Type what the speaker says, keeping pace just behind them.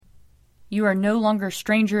You are no longer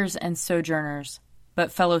strangers and sojourners,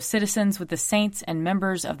 but fellow citizens with the saints and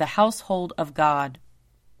members of the household of God.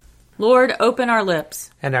 Lord, open our lips,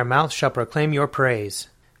 and our mouth shall proclaim your praise.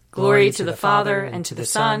 Glory to the Father, and to the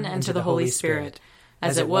Son, and to the Holy Spirit,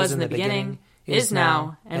 as it was in the beginning, is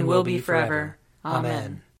now, and will be forever.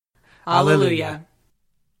 Amen. Alleluia.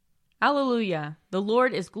 Alleluia. The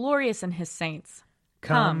Lord is glorious in his saints.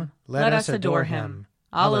 Come, let us adore him.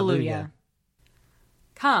 Alleluia.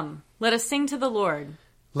 Come, let us sing to the Lord.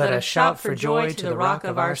 Let us shout for joy to the rock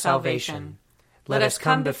of our salvation. Let us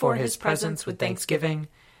come before his presence with thanksgiving,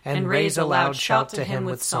 and raise a loud shout to him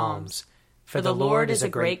with psalms. For the Lord is a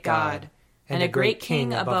great God, and a great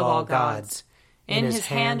King above all gods. In his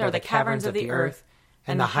hand are the caverns of the earth,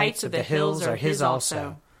 and the heights of the hills are his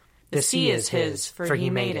also. The sea is his, for he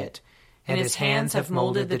made it, and his hands have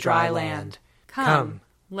molded the dry land. Come,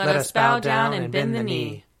 let us bow down and bend the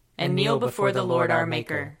knee, and kneel before the Lord our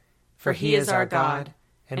Maker. For he is our God,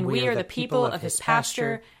 and we are the people of his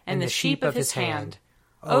pasture and the sheep of his hand.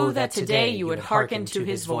 Oh, that today you would hearken to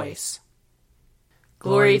his voice.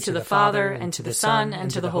 Glory to the Father, and to the Son, and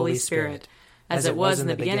to the Holy Spirit, as it was in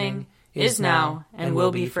the beginning, is now, and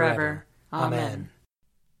will be forever. Amen.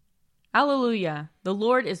 Alleluia. The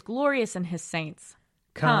Lord is glorious in his saints.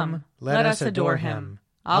 Come, let us adore him.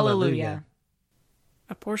 Alleluia.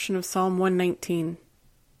 A portion of Psalm 119.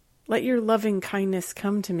 Let your loving kindness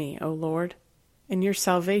come to me, O Lord, and your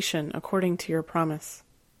salvation according to your promise.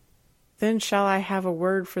 Then shall I have a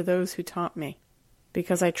word for those who taunt me,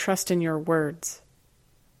 because I trust in your words.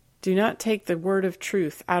 Do not take the word of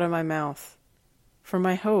truth out of my mouth, for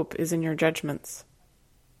my hope is in your judgments.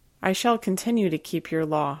 I shall continue to keep your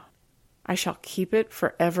law. I shall keep it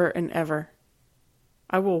forever and ever.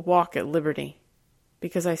 I will walk at liberty,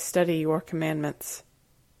 because I study your commandments.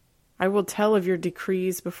 I will tell of your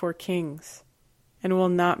decrees before kings, and will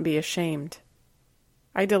not be ashamed.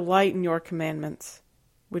 I delight in your commandments,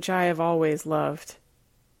 which I have always loved.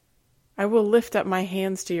 I will lift up my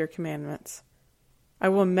hands to your commandments. I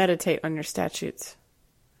will meditate on your statutes.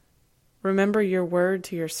 Remember your word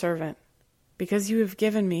to your servant, because you have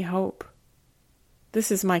given me hope.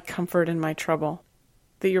 This is my comfort in my trouble,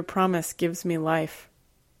 that your promise gives me life.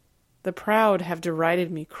 The proud have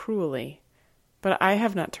derided me cruelly, but I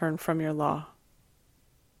have not turned from your law.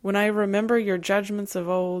 When I remember your judgments of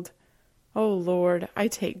old, O Lord, I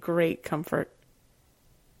take great comfort.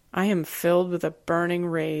 I am filled with a burning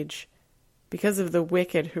rage because of the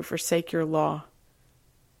wicked who forsake your law.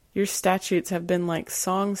 Your statutes have been like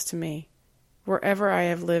songs to me wherever I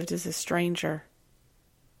have lived as a stranger.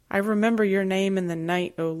 I remember your name in the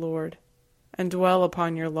night, O Lord, and dwell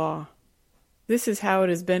upon your law. This is how it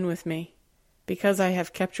has been with me, because I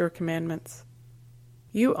have kept your commandments.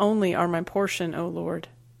 You only are my portion, O Lord.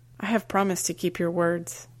 I have promised to keep your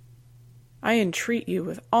words. I entreat you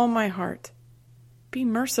with all my heart. Be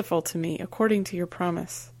merciful to me according to your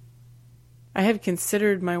promise. I have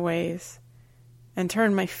considered my ways and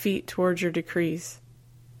turned my feet towards your decrees.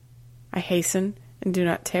 I hasten and do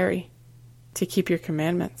not tarry to keep your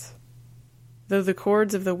commandments. Though the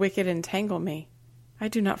cords of the wicked entangle me, I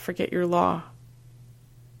do not forget your law.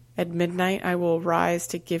 At midnight I will rise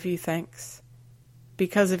to give you thanks,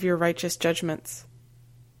 because of your righteous judgments.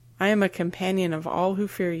 I am a companion of all who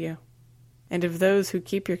fear you, and of those who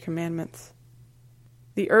keep your commandments.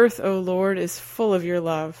 The earth, O Lord, is full of your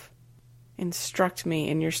love. Instruct me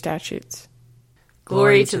in your statutes.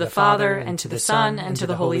 Glory to the Father, and to the Son, and to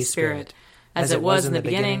the Holy Spirit, as it was in the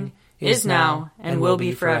beginning, is now, and will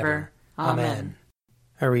be forever. Amen.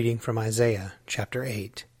 A reading from Isaiah, chapter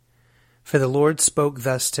 8. For the Lord spoke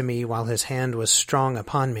thus to me while his hand was strong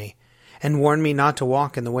upon me, and warned me not to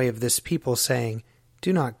walk in the way of this people, saying,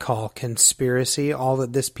 Do not call conspiracy all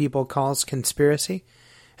that this people calls conspiracy,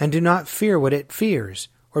 and do not fear what it fears,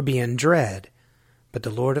 or be in dread. But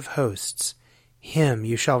the Lord of hosts, him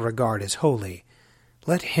you shall regard as holy.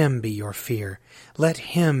 Let him be your fear, let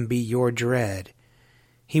him be your dread.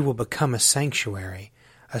 He will become a sanctuary,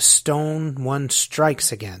 a stone one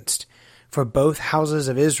strikes against. For both houses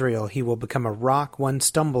of Israel he will become a rock one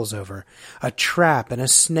stumbles over, a trap and a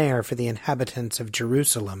snare for the inhabitants of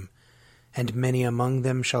Jerusalem. And many among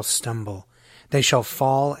them shall stumble. They shall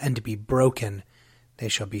fall and be broken. They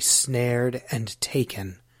shall be snared and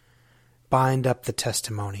taken. Bind up the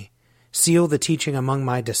testimony. Seal the teaching among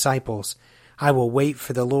my disciples. I will wait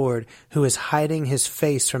for the Lord, who is hiding his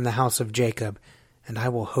face from the house of Jacob, and I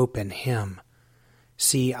will hope in him.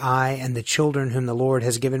 See, I and the children whom the Lord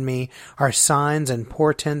has given me are signs and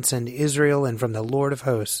portents in Israel and from the Lord of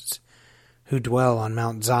hosts, who dwell on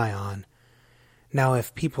Mount Zion. Now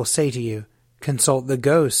if people say to you, Consult the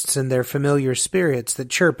ghosts and their familiar spirits that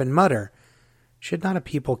chirp and mutter, Should not a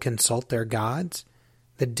people consult their gods,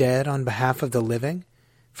 the dead on behalf of the living,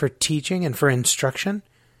 for teaching and for instruction?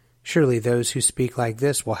 Surely those who speak like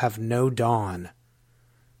this will have no dawn.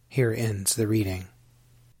 Here ends the reading.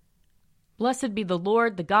 Blessed be the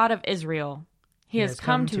Lord, the God of Israel. He has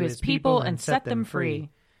come to his people and set them free.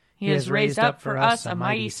 He has raised up for us a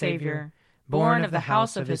mighty Savior, born of the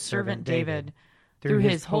house of his servant David. Through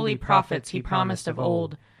his holy prophets he promised of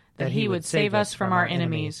old that he would save us from our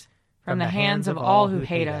enemies, from the hands of all who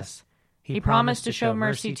hate us. He promised to show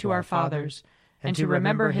mercy to our fathers, and to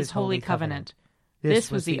remember his holy covenant. This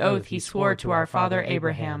was the oath he swore to our father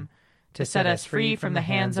Abraham, to set us free from the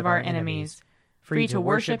hands of our enemies, free to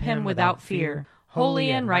worship him without fear, holy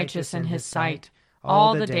and righteous in his sight,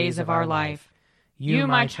 all the days of our life. You,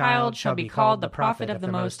 my child, shall be called the prophet of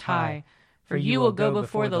the Most High, for you will go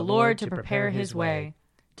before the Lord to prepare his way,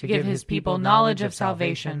 to give his people knowledge of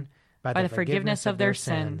salvation, by the forgiveness of their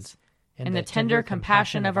sins. In the tender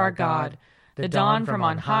compassion of our God, the dawn from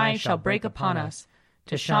on high shall break upon us,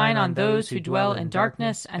 to shine on those who dwell in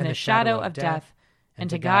darkness and the shadow of death, and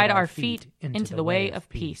to guide our feet into the way of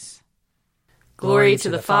peace. Glory to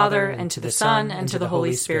the Father, and to the Son, and to the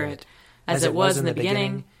Holy Spirit, as it was in the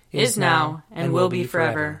beginning, is now, and will be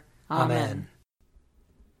forever. Amen.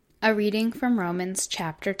 A reading from Romans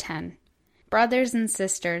chapter 10. Brothers and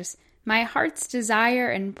sisters, my heart's desire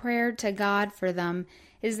and prayer to God for them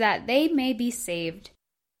is that they may be saved.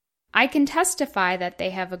 I can testify that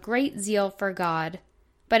they have a great zeal for God,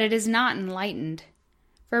 but it is not enlightened.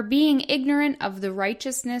 For being ignorant of the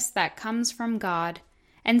righteousness that comes from God,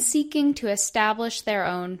 and seeking to establish their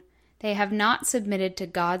own, they have not submitted to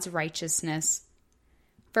God's righteousness.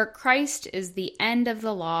 For Christ is the end of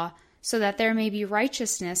the law, so that there may be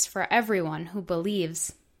righteousness for everyone who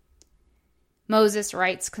believes. Moses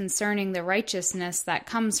writes concerning the righteousness that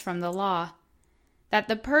comes from the law, that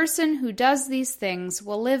the person who does these things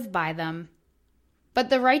will live by them. But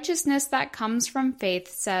the righteousness that comes from faith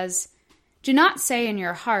says, do not say in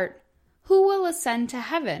your heart, who will ascend to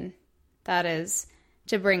heaven? That is,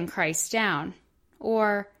 to bring Christ down.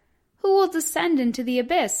 Or, who will descend into the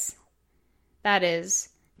abyss? That is,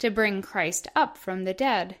 to bring Christ up from the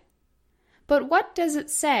dead. But what does it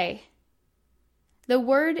say? The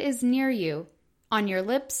word is near you, on your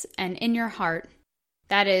lips and in your heart.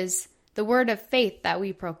 That is, the word of faith that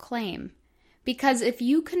we proclaim. Because if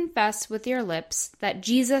you confess with your lips that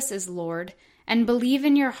Jesus is Lord, and believe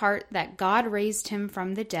in your heart that God raised him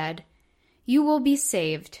from the dead, you will be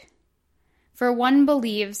saved. For one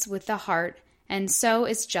believes with the heart, and so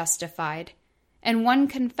is justified, and one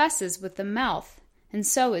confesses with the mouth, and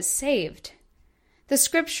so is saved. The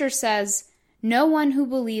scripture says, no one who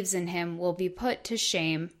believes in him will be put to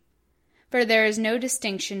shame. For there is no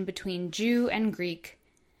distinction between Jew and Greek.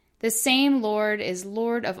 The same Lord is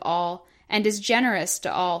Lord of all, and is generous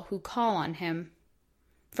to all who call on him.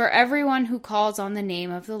 For everyone who calls on the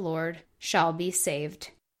name of the Lord shall be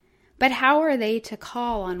saved. But how are they to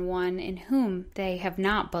call on one in whom they have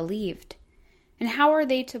not believed? And how are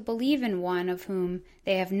they to believe in one of whom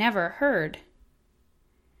they have never heard?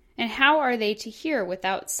 And how are they to hear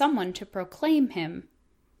without someone to proclaim him?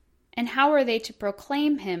 And how are they to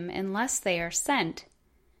proclaim him unless they are sent?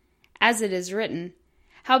 As it is written,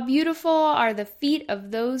 how beautiful are the feet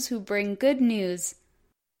of those who bring good news.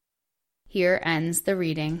 Here ends the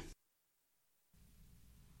reading.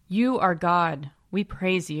 You are God, we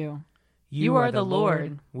praise you. You are the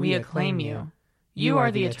Lord, we acclaim you. You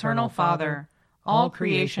are the eternal Father, all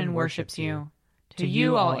creation worships you. To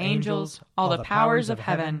you all angels, all the powers of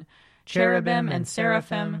heaven, cherubim and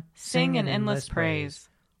seraphim, sing in endless praise.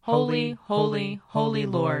 Holy, holy, holy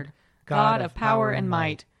Lord, God of power and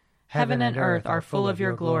might, heaven and earth are full of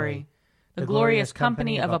your glory. The glorious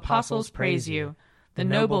company of apostles praise you. The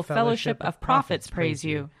noble fellowship of prophets praise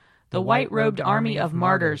you. The white-robed army of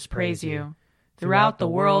martyrs praise you. Throughout the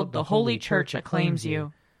world the holy church acclaims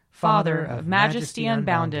you. Father of majesty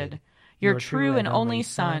unbounded, your true and only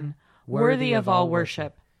Son, worthy of all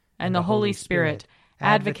worship, and the Holy Spirit,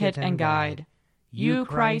 advocate and guide. You,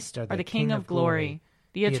 Christ, are the King of glory,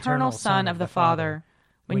 the eternal Son of the Father.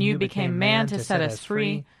 When you became man to set us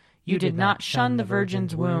free, you did not shun the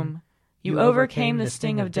Virgin's womb. You overcame the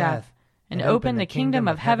sting of death, and opened the kingdom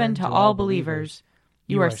of heaven to all believers.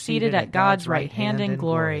 You are seated at God's right hand in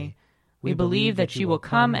glory. We believe that you will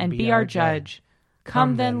come and be our judge.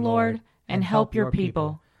 Come then, Lord, and help your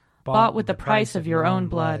people, bought with the price of your own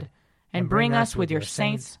blood, and bring us with your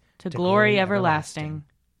saints to glory everlasting.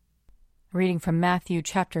 Reading from Matthew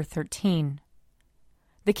chapter 13.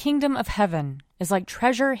 The kingdom of heaven is like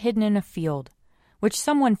treasure hidden in a field, which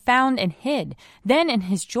someone found and hid. Then in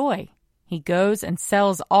his joy he goes and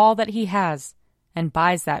sells all that he has and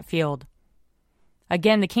buys that field.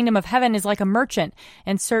 Again, the kingdom of heaven is like a merchant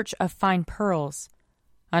in search of fine pearls.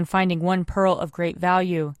 On finding one pearl of great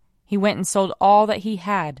value, he went and sold all that he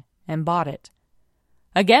had and bought it.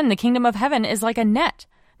 Again, the kingdom of heaven is like a net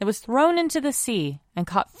that was thrown into the sea and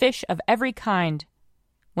caught fish of every kind.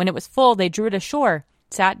 When it was full, they drew it ashore,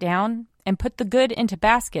 sat down, and put the good into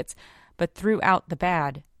baskets, but threw out the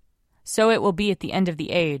bad. So it will be at the end of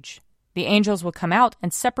the age. The angels will come out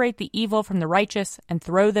and separate the evil from the righteous and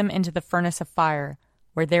throw them into the furnace of fire,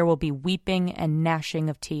 where there will be weeping and gnashing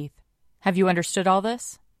of teeth. Have you understood all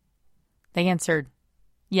this? They answered,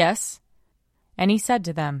 Yes. And he said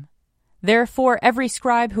to them, Therefore every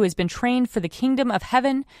scribe who has been trained for the kingdom of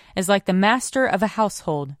heaven is like the master of a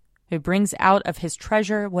household, who brings out of his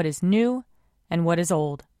treasure what is new and what is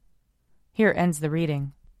old. Here ends the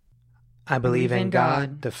reading. I believe in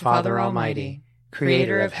God, the Father Almighty,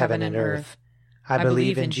 creator of heaven and earth. I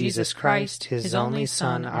believe in Jesus Christ, his only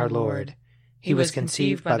Son, our Lord. He was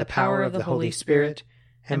conceived by the power of the Holy Spirit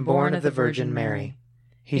and born of the Virgin Mary.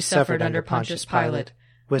 He suffered under Pontius Pilate,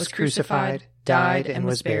 was crucified, died, and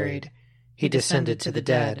was buried. He descended to the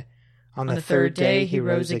dead. On the third day he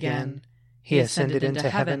rose again. He ascended into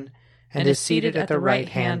heaven and is seated at the right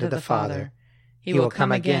hand of the Father. He will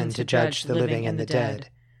come again to judge the living and the dead.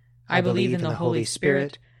 I believe in the Holy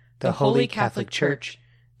Spirit, the Holy Catholic Church,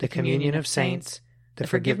 the communion of saints, the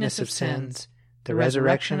forgiveness of sins, the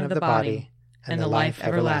resurrection of the body, and the life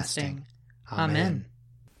everlasting. Amen.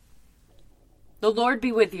 The Lord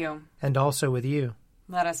be with you. And also with you.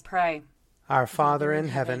 Let us pray. Our Father in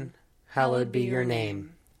heaven, hallowed be your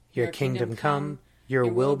name. Your kingdom come, your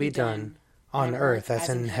will be done, on earth as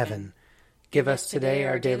in heaven. Give us today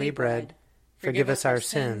our daily bread. Forgive us our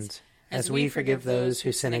sins, as we forgive those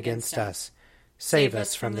who sin against us. Save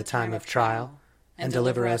us from the time of trial, and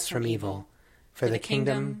deliver us from evil. For the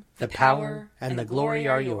kingdom, the power, and the glory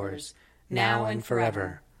are yours, now and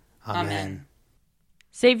forever. Amen.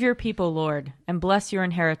 Save your people, Lord, and bless your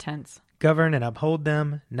inheritance. Govern and uphold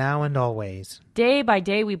them, now and always. Day by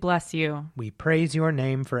day we bless you. We praise your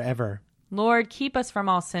name forever. Lord, keep us from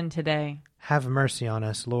all sin today. Have mercy on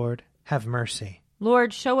us, Lord. Have mercy.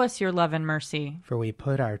 Lord, show us your love and mercy. For we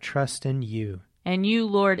put our trust in you. And you,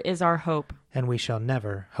 Lord, is our hope. And we shall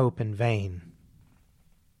never hope in vain.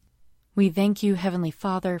 We thank you, Heavenly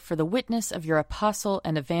Father, for the witness of your apostle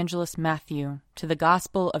and evangelist Matthew to the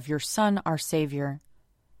gospel of your Son, our Savior.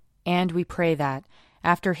 And we pray that,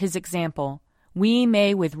 after his example, we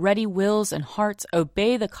may with ready wills and hearts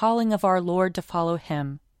obey the calling of our Lord to follow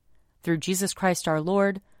him. Through Jesus Christ our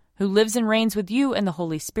Lord, who lives and reigns with you and the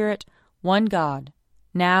Holy Spirit, one God,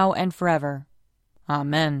 now and forever.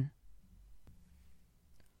 Amen.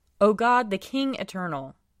 O God, the King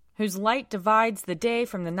eternal, whose light divides the day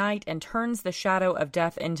from the night and turns the shadow of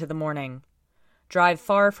death into the morning, drive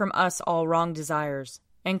far from us all wrong desires,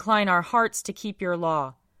 incline our hearts to keep your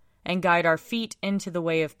law, and guide our feet into the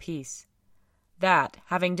way of peace, that,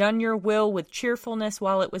 having done your will with cheerfulness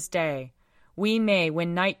while it was day, we may,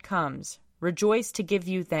 when night comes, rejoice to give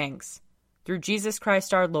you thanks. Through Jesus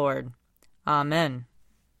Christ our Lord. Amen.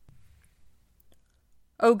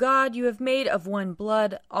 O God, you have made of one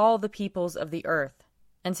blood all the peoples of the earth,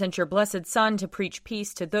 and sent your blessed Son to preach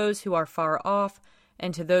peace to those who are far off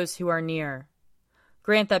and to those who are near.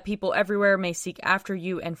 Grant that people everywhere may seek after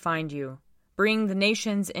you and find you. Bring the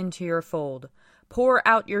nations into your fold. Pour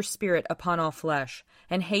out your Spirit upon all flesh,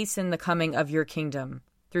 and hasten the coming of your kingdom.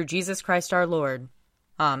 Through Jesus Christ our Lord.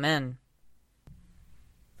 Amen.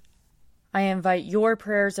 I invite your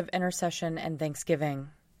prayers of intercession and thanksgiving.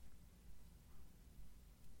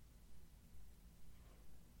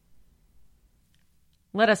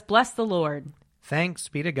 Let us bless the Lord. Thanks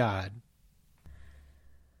be to God.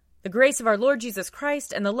 The grace of our Lord Jesus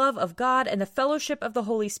Christ and the love of God and the fellowship of the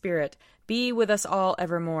Holy Spirit be with us all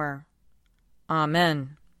evermore.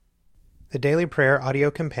 Amen. The Daily Prayer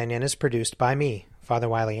audio companion is produced by me, Father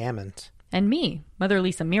Wiley Ammons. And me, Mother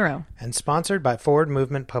Lisa Miro. And sponsored by Forward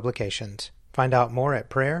Movement Publications. Find out more at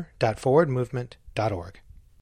prayer.forwardmovement.org.